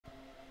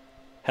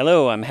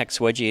Hello, I'm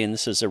HexWedgie, and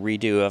this is a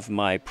redo of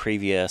my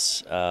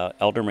previous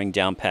Elden Ring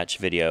Downpatch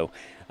video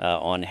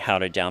on how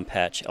to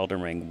downpatch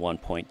Elden Ring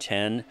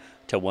 1.10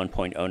 to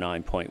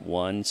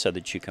 1.09.1 so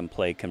that you can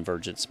play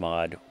Convergence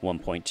mod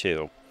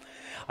 1.2.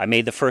 I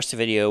made the first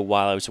video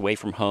while I was away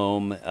from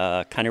home,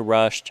 kind of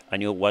rushed. I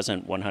knew it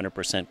wasn't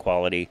 100%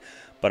 quality,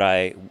 but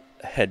I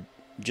had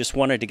just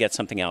wanted to get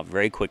something out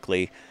very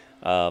quickly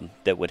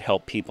that would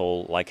help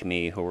people like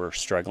me who were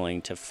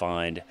struggling to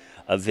find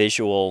a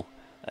visual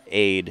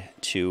aid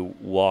to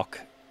walk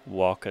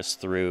us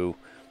through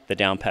the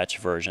downpatch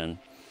version.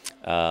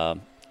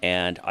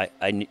 And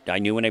I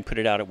knew when I put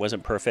it out it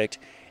wasn't perfect,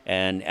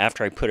 and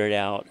after I put it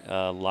out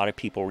a lot of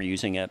people were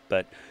using it,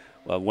 but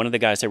one of the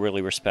guys I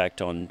really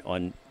respect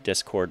on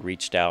Discord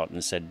reached out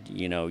and said,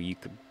 you know, you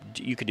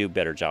could do a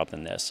better job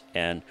than this.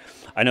 And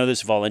I know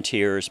there's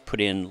volunteers put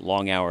in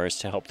long hours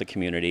to help the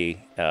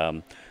community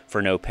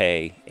for no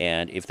pay,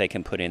 and if they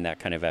can put in that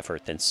kind of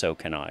effort, then so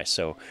can I.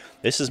 So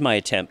this is my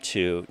attempt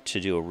to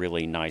do a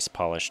really nice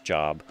polished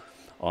job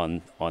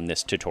on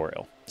this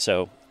tutorial.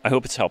 So I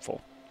hope it's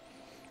helpful.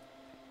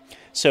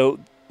 So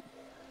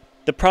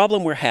the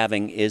problem we're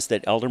having is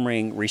that Elden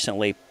Ring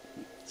recently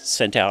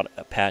sent out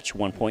a patch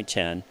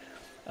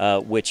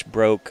 1.10, which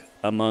broke,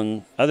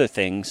 among other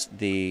things,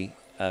 the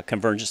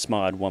Convergence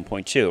mod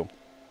 1.2.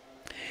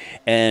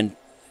 And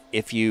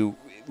if you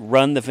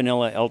run the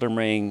vanilla Elden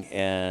Ring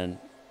and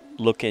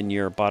look in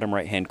your bottom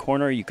right hand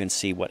corner, you can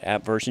see what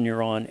app version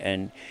you're on.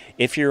 And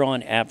if you're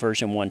on app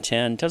version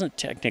 110, it doesn't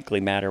technically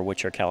matter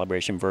what your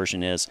calibration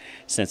version is,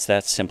 since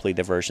that's simply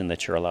the version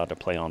that you're allowed to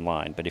play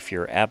online. But if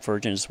your app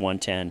version is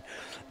 110,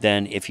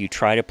 then if you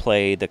try to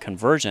play the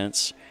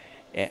Convergence,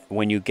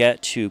 when you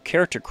get to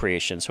character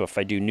creation, so if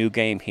I do new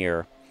game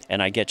here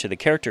and I get to the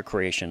character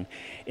creation,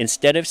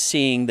 instead of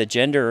seeing the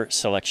gender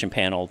selection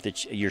panel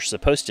that you're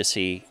supposed to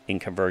see in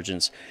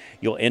Convergence,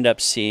 you'll end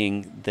up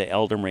seeing the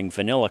Elden Ring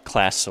vanilla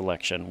class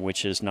selection,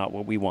 which is not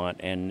what we want,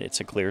 and it's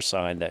a clear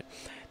sign that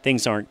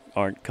things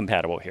aren't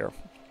compatible here.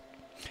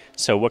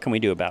 So what can we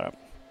do about it?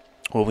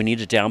 Well, we need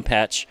a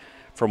downpatch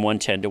from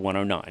 110 to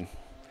 109.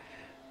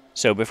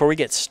 So before we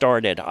get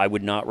started, I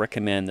would not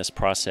recommend this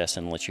process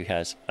unless you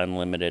have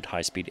unlimited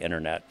high-speed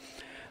internet.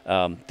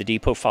 The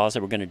depot files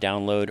that we're going to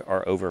download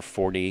are over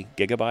 40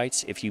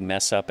 gigabytes. If you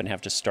mess up and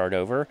have to start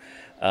over,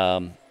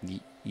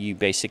 you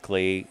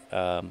basically,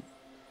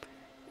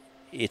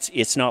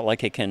 it's not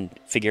like it can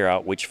figure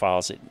out which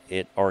files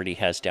it already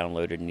has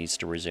downloaded and needs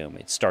to resume.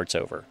 It starts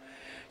over.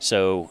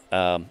 So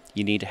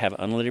you need to have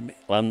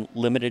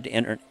unlimited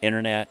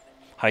internet,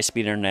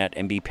 high-speed internet,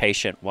 and be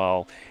patient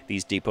while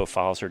these depot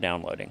files are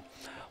downloading.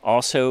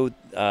 Also,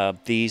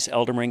 these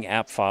Elden Ring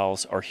app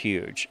files are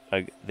huge.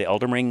 The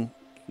Elden Ring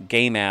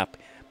game app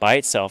by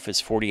itself is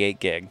 48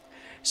 gig.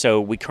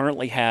 So we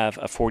currently have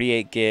a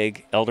 48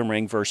 gig Elden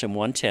Ring version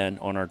 110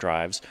 on our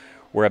drives.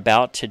 We're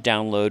about to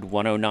download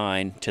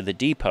 109 to the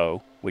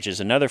depot, which is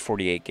another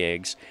 48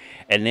 gigs.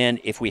 And then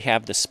if we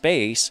have the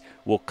space,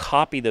 we'll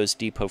copy those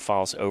depot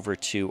files over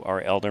to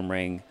our Elden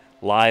Ring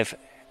live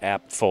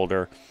app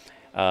folder.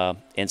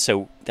 And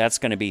so that's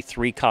going to be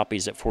 3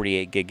 copies at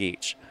 48 gig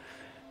each.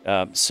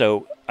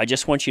 So I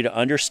just want you to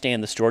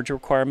understand the storage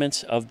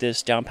requirements of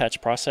this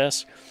downpatch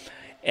process.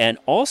 And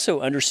also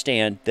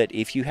understand that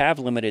if you have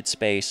limited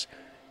space,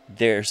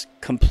 there's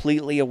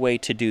completely a way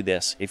to do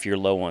this if you're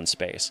low on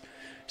space.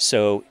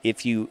 So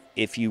if you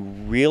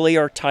really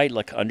are tight,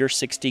 like under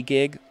 60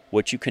 gig,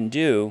 what you can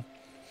do,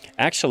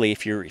 actually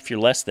if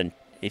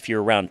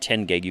you're around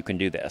 10 gig, you can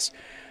do this.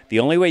 The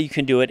only way you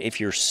can do it if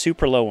you're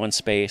super low on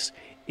space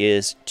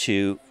is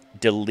to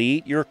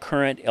delete your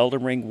current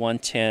Elden Ring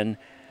 110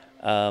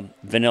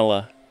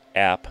 vanilla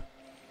app.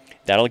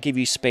 That'll give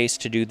you space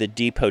to do the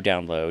depot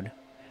download,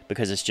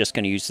 because it's just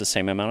going to use the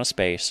same amount of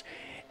space.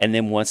 And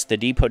then once the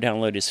depot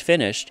download is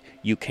finished,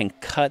 you can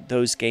cut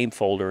those game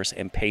folders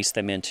and paste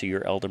them into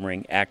your Elden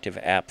Ring active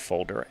app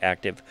folder,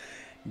 active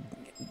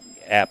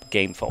app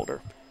game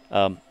folder.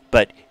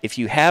 But if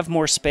you have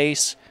more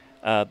space,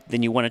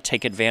 then you want to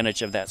take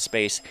advantage of that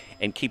space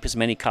and keep as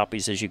many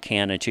copies as you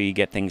can until you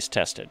get things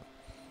tested.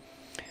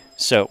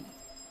 So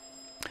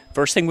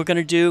first thing we're going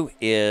to do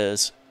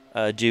is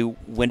do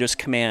Windows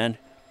Command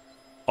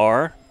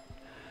R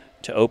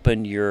to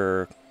open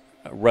your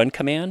run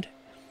command,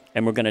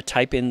 and we're going to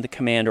type in the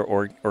command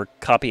or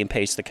copy and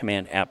paste the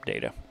command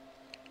appdata.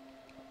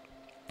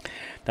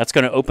 That's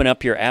going to open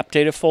up your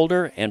appdata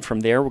folder, and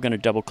from there we're going to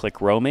double click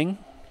roaming,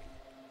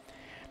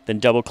 then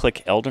double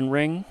click Elden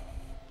Ring,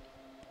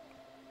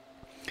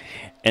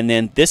 and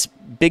then this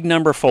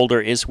bignumber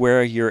folder is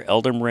where your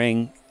Elden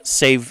Ring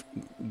save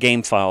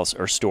game files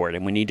are stored,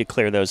 and we need to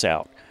clear those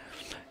out.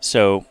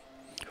 So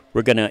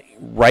we're going to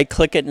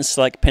right-click it and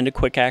select Pin to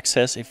Quick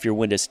Access if you're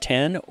Windows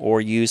 10, or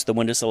use the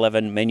Windows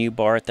 11 menu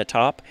bar at the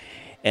top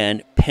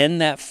and pin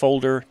that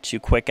folder to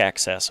Quick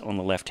Access on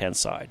the left-hand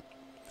side.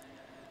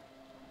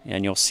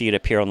 And you'll see it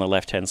appear on the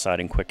left-hand side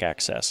in Quick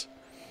Access.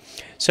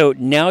 So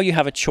now you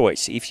have a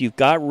choice. If you've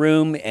got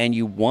room and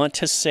you want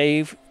to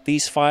save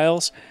these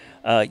files,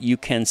 you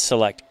can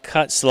select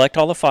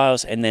all the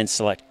files and then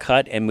select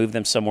cut and move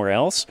them somewhere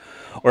else.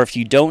 Or if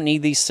you don't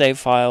need these save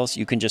files,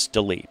 you can just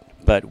delete.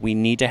 But we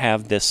need to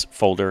have this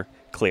folder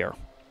clear.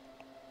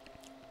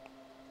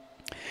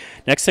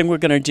 Next thing we're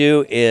going to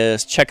do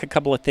is check a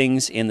couple of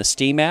things in the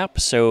Steam app.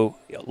 So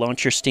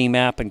launch your Steam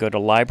app and go to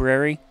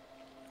Library,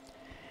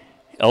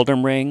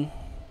 Eldenring.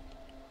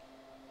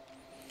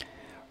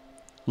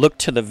 Look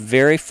to the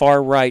very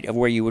far right of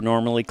where you would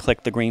normally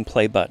click the green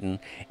play button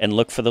and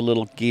look for the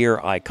little gear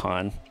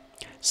icon.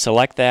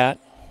 Select that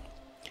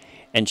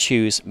and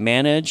choose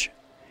Manage,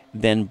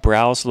 then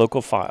Browse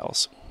Local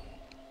Files.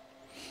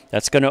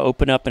 That's going to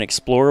open up an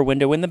Explorer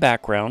window in the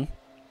background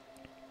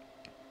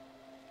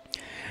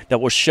that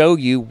will show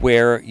you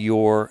where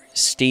your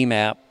Steam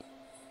app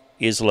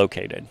is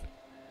located.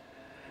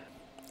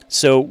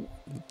 So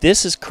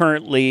this is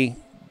currently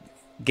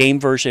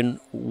game version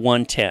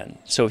 1.10.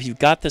 So if you've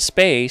got the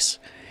space,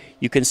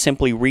 you can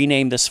simply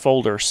rename this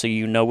folder so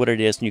you know what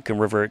it is and you can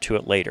revert to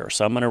it later.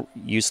 So I'm going to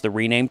use the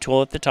rename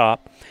tool at the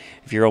top.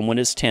 If you're on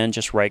Windows 10,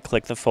 just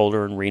right-click the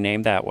folder and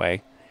rename that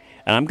way.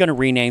 And I'm going to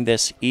rename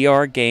this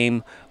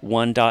Game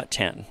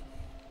 1.10.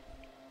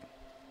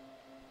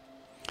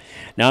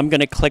 Now I'm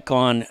going to click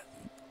on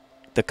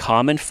the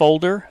Common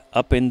folder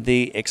up in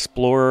the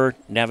Explorer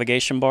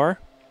navigation bar.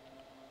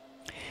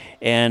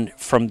 And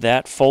from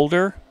that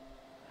folder,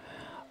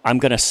 I'm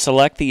going to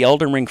select the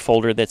Eldenring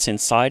folder that's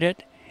inside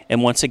it,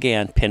 and once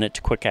again, pin it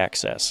to Quick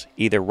Access.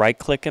 Either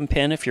right-click and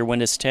pin if you're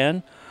Windows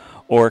 10,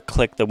 or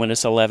click the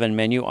Windows 11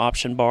 menu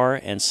option bar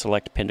and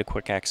select Pin to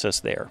Quick Access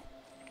there.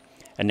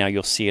 And now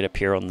you'll see it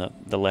appear on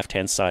the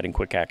left-hand side in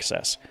Quick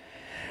Access.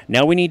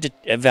 Now we need to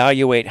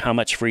evaluate how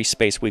much free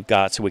space we've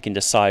got so we can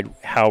decide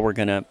how we're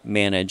going to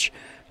manage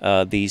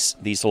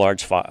these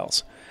large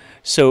files.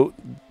 So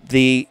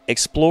the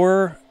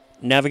Explorer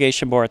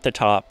navigation bar at the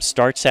top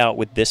starts out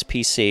with this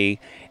PC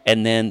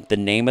and then the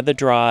name of the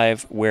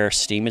drive where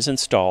Steam is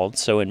installed.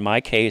 So in my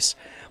case,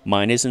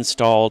 mine is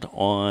installed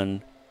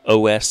on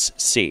OS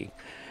C.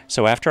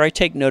 So after I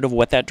take note of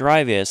what that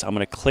drive is, I'm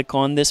going to click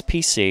on this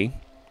PC,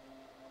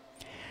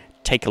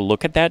 take a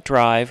look at that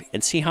drive,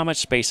 and see how much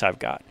space I've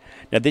got.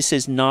 Now this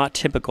is not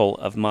typical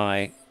of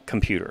my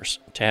computers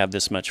to have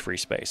this much free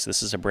space.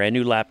 This is a brand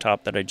new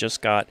laptop that I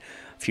just got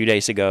a few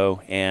days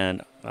ago,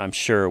 and I'm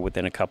sure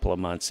within a couple of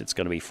months it's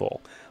going to be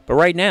full. But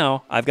right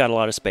now, I've got a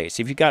lot of space.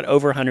 If you've got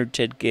over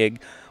 110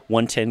 gig,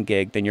 110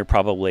 gig, then you're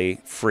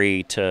probably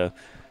free to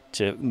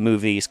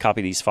move these,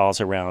 copy these files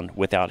around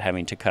without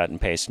having to cut and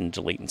paste and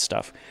delete and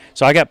stuff.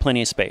 So I got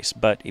plenty of space.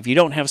 But if you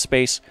don't have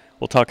space,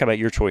 we'll talk about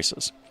your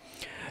choices.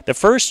 The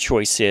first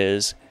choice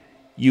is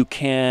you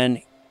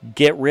can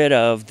get rid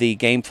of the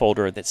game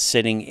folder that's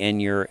sitting in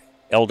your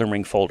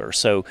Eldenring folder.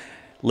 So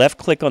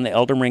left-click on the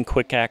Eldenring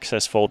Quick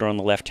Access folder on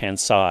the left-hand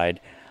side,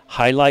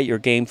 highlight your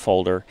game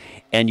folder,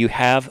 and you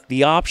have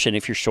the option,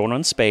 if you're short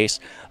on space,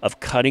 of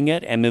cutting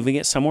it and moving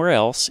it somewhere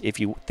else if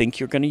you think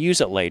you're going to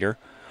use it later,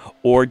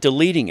 or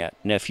deleting it.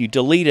 Now, if you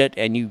delete it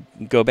and you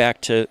go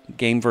back to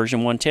game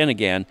version 1.10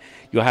 again,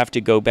 you'll have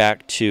to go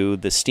back to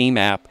the Steam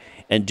app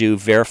and do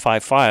verify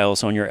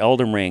files on your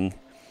Eldenring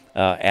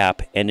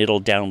app, and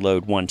it'll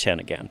download 1.10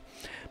 again.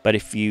 But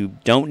if you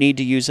don't need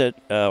to use it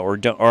or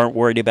aren't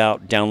worried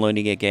about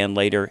downloading it again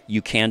later,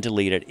 you can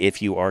delete it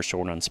if you are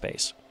short on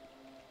space.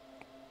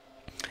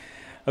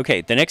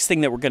 Okay, the next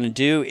thing that we're going to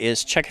do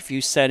is check a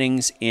few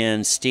settings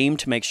in Steam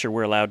to make sure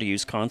we're allowed to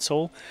use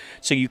console.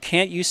 So you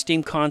can't use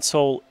Steam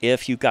console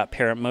if you've got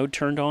parent mode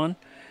turned on.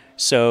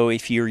 So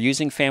if you're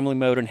using family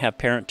mode and have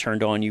parent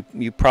turned on,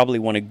 you probably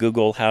want to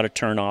Google how to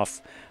turn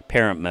off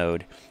parent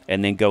mode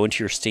and then go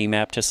into your Steam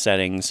app to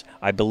settings.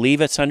 I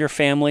believe it's under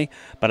family,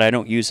 but I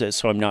don't use it,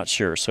 so I'm not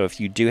sure. So if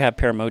you do have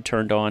parent mode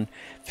turned on,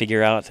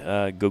 figure out,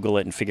 Google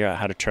it and figure out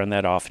how to turn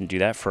that off and do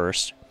that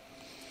first.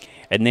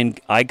 And then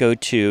I go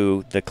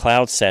to the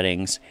cloud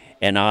settings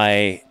and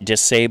I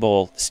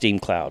disable Steam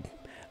Cloud.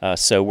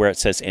 So where it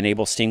says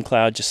enable Steam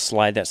Cloud, just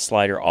slide that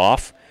slider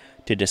off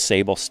to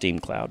disable Steam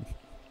Cloud.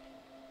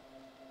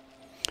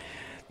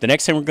 The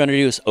next thing we're going to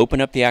do is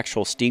open up the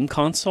actual Steam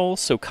console.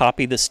 So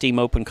copy the Steam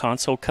Open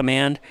Console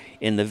command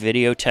in the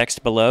video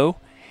text below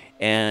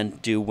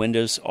and do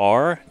Windows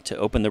R to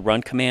open the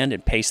run command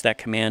and paste that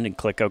command and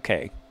click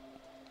OK.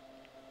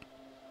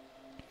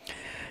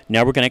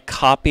 Now we're going to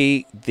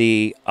copy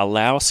the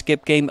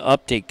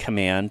AllowSkipGameUpdate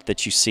command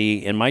that you see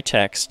in my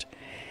text,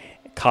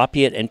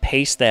 copy it and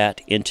paste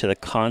that into the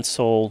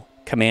console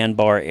command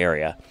bar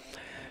area.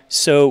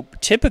 So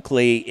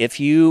typically if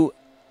you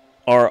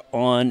are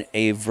on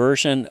a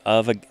version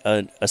of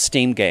a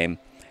Steam game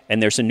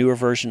and there's a newer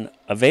version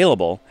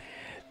available,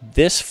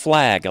 this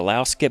flag,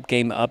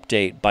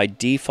 AllowSkipGameUpdate, by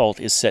default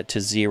is set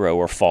to 0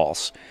 or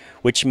false,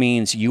 which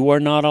means you are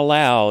not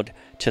allowed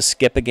to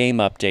skip a game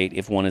update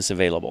if one is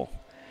available.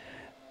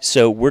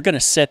 So we're going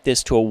to set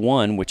this to a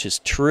 1, which is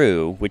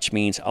true, which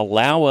means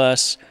allow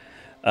us,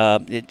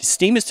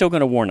 Steam is still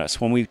going to warn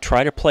us. When we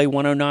try to play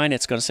 109,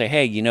 it's going to say,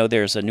 hey, you know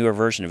there's a newer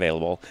version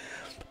available.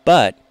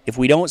 But if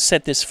we don't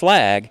set this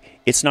flag,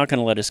 it's not going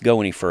to let us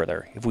go any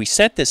further. If we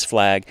set this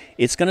flag,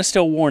 it's going to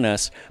still warn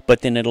us,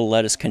 but then it'll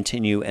let us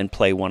continue and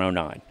play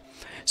 109.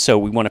 So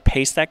we want to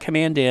paste that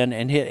command in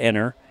and hit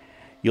enter.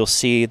 You'll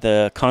see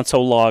the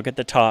console log at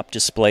the top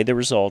display the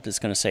result. It's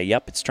going to say,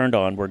 yep, it's turned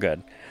on, we're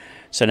good.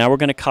 So now we're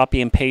going to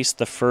copy and paste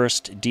the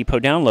first depot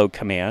download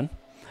command,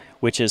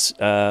 which is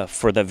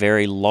for the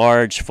very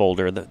large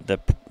folder,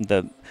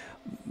 the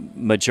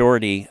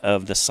majority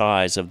of the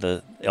size of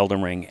the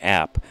Elden Ring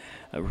app.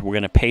 We're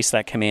going to paste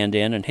that command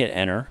in and hit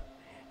enter.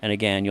 And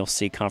again, you'll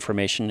see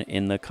confirmation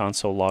in the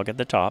console log at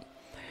the top.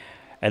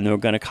 And then we're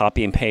going to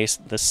copy and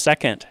paste the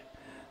second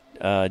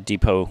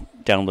depot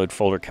download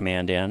folder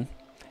command in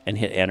and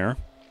hit enter.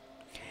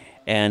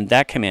 And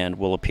that command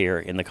will appear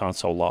in the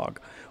console log.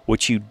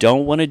 What you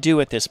don't want to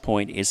do at this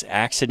point is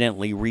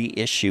accidentally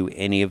reissue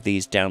any of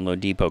these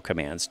download depot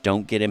commands.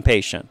 Don't get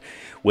impatient.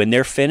 When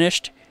they're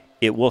finished,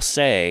 it will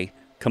say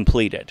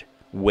completed.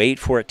 Wait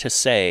for it to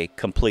say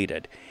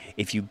completed.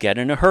 If you get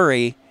in a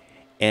hurry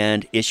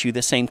and issue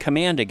the same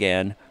command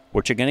again,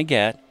 what you're going to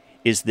get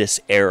is this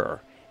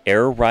error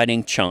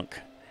writing chunk.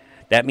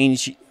 That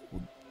means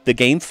the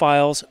game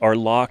files are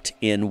locked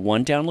in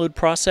one download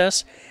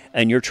process,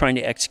 and you're trying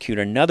to execute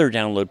another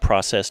download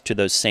process to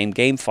those same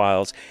game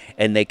files,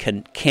 and they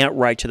can't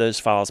write to those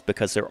files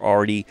because they're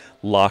already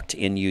locked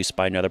in use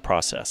by another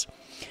process.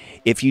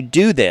 If you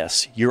do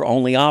this, your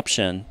only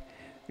option,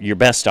 your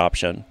best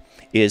option,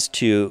 is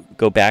to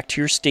go back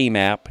to your Steam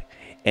app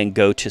and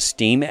go to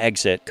Steam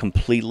Exit,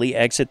 completely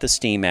exit the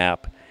Steam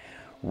app,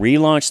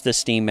 relaunch the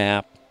Steam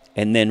app,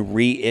 and then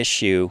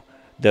reissue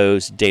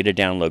those data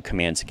download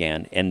commands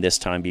again, and this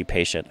time be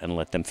patient and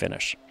let them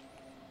finish.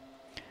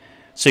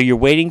 So you're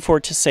waiting for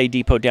it to say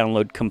depot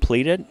download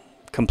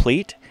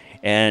complete,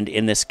 and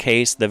in this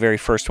case, the very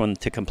first one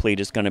to complete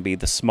is going to be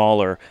the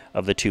smaller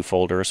of the two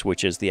folders,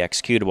 which is the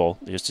executable.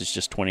 This is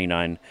just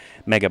 29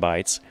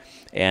 megabytes.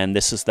 And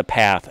this is the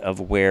path of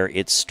where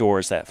it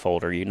stores that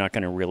folder. You're not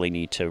going to really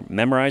need to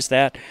memorize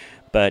that,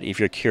 but if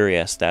you're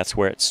curious, that's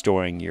where it's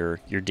storing your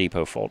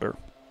depot folder.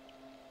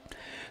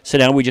 So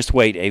now we just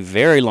wait a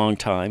very long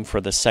time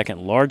for the second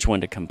large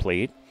one to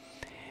complete.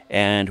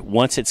 And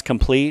once it's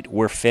complete,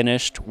 we're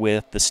finished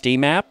with the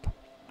Steam app.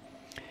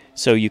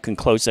 So you can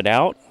close it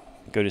out,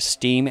 go to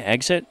Steam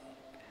Exit,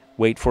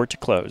 wait for it to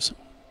close.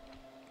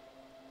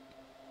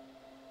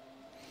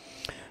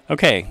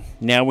 Okay,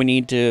 now we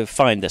need to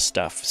find this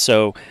stuff.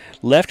 So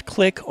left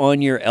click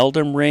on your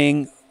Elden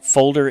Ring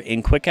folder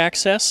in Quick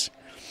Access,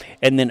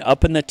 and then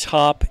up in the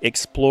top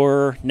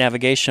Explorer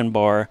navigation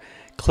bar,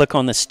 click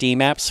on the Steam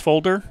Apps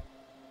folder.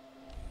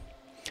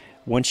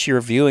 Once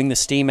you're viewing the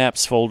Steam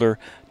Apps folder,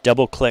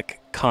 double click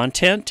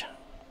Content,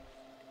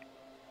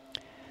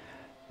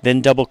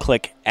 then double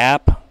click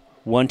App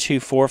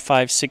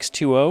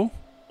 1245620,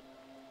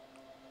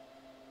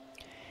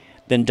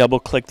 then double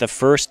click the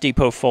first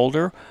depot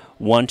folder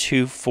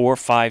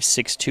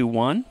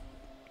 1245621.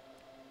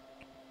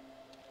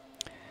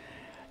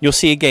 You'll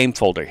see a game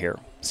folder here.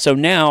 So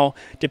now,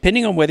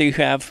 depending on whether you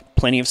have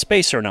plenty of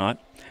space or not,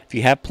 if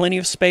you have plenty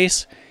of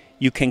space,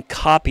 you can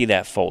copy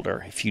that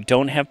folder. If you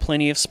don't have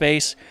plenty of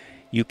space,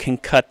 you can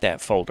cut that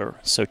folder.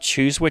 So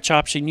choose which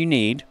option you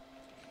need,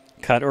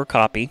 cut or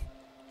copy.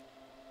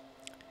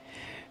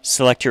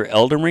 Select your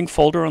Elden Ring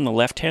folder on the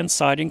left-hand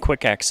side in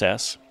Quick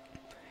Access,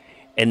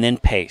 and then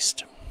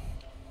paste.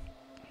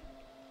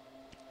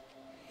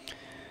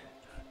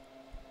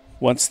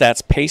 Once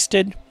that's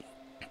pasted,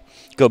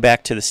 go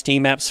back to the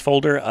Steam Apps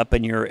folder up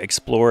in your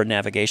Explorer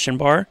navigation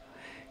bar,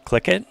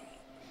 click it,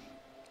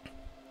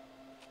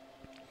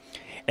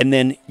 and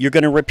then you're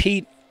going to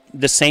repeat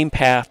the same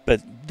path,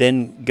 but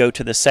then go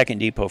to the second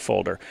depot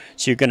folder.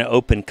 So you're going to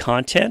open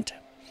Content,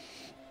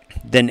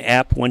 then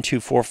App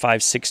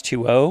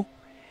 1245620,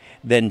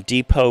 then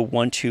Depot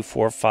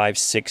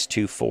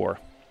 1245624.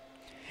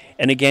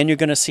 And again, you're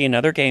going to see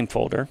another game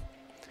folder.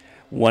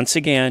 Once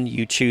again,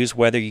 you choose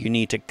whether you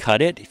need to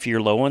cut it if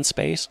you're low on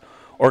space,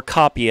 or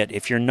copy it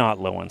if you're not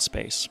low on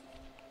space.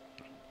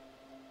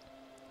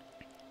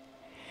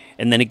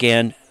 And then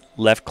again,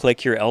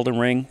 left-click your Elden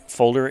Ring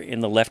folder in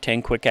the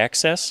left-hand Quick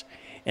Access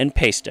and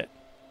paste it.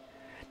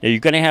 Now you're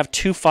going to have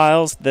two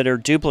files that are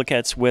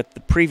duplicates with the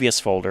previous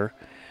folder,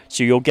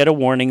 so you'll get a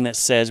warning that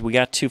says, we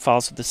got two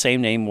files with the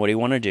same name, what do you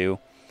want to do?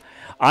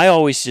 I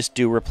always just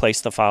do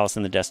replace the files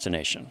in the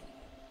destination.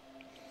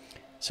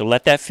 So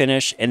let that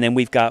finish, and then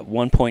we've got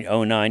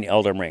 1.09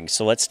 Elden Ring.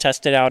 So let's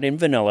test it out in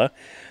vanilla.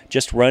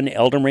 Just run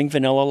Elden Ring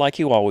vanilla like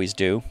you always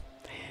do.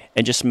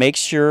 And just make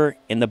sure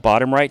in the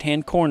bottom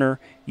right-hand corner,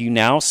 you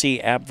now see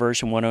app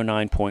version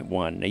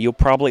 109.1. Now you'll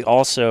probably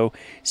also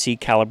see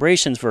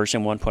calibrations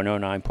version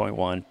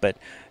 1.09.1, but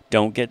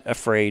don't get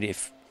afraid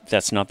if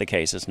that's not the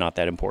case. It's not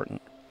that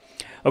important.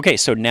 Okay,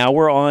 so now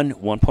we're on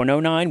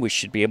 1.09. We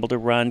should be able to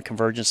run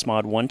Convergence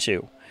Mod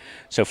 1.2.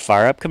 So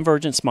fire up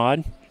Convergence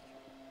Mod.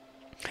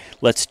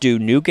 Let's do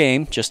New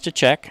Game just to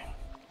check.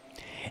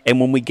 And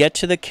when we get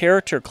to the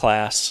character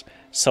class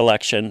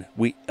selection,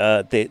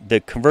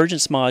 the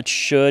Convergence mod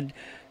should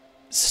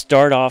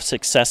start off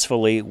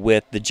successfully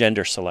with the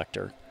gender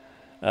selector.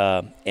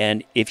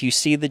 And if you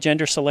see the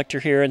gender selector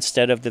here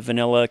instead of the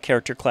vanilla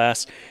character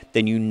class,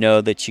 then you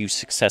know that you've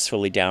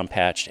successfully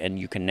downpatched and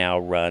you can now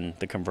run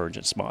the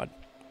Convergence mod.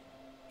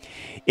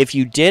 If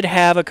you did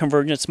have a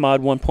Convergence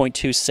mod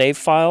 1.2 save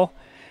file,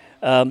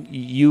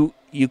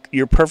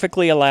 you're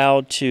perfectly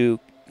allowed to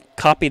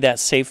copy that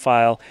save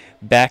file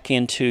back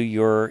into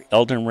your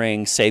Elden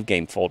Ring save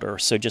game folder.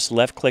 So just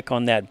left click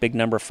on that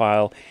bignumber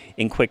file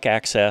in quick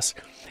access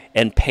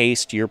and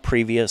paste your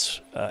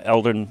previous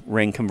Elden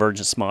Ring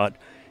Convergence mod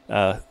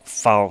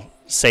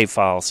save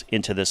files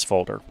into this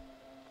folder.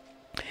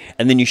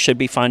 And then you should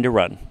be fine to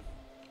run.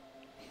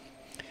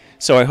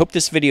 So I hope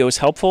this video is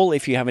helpful.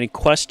 If you have any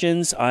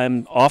questions,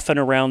 I'm often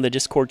around the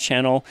Discord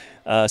channel.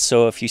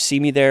 So if you see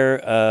me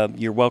there,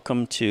 you're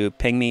welcome to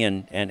ping me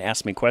and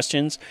ask me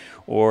questions.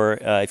 Or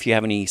if you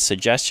have any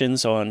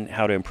suggestions on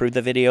how to improve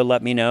the video,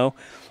 let me know.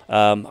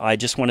 I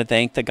just want to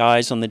thank the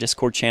guys on the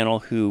Discord channel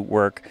who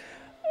work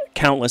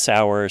countless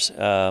hours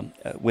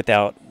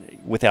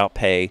without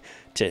pay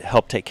to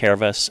help take care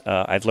of us.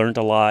 I've learned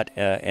a lot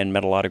and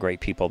met a lot of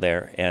great people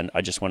there, and I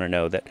just want to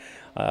know that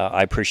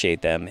I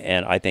appreciate them,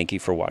 and I thank you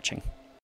for watching.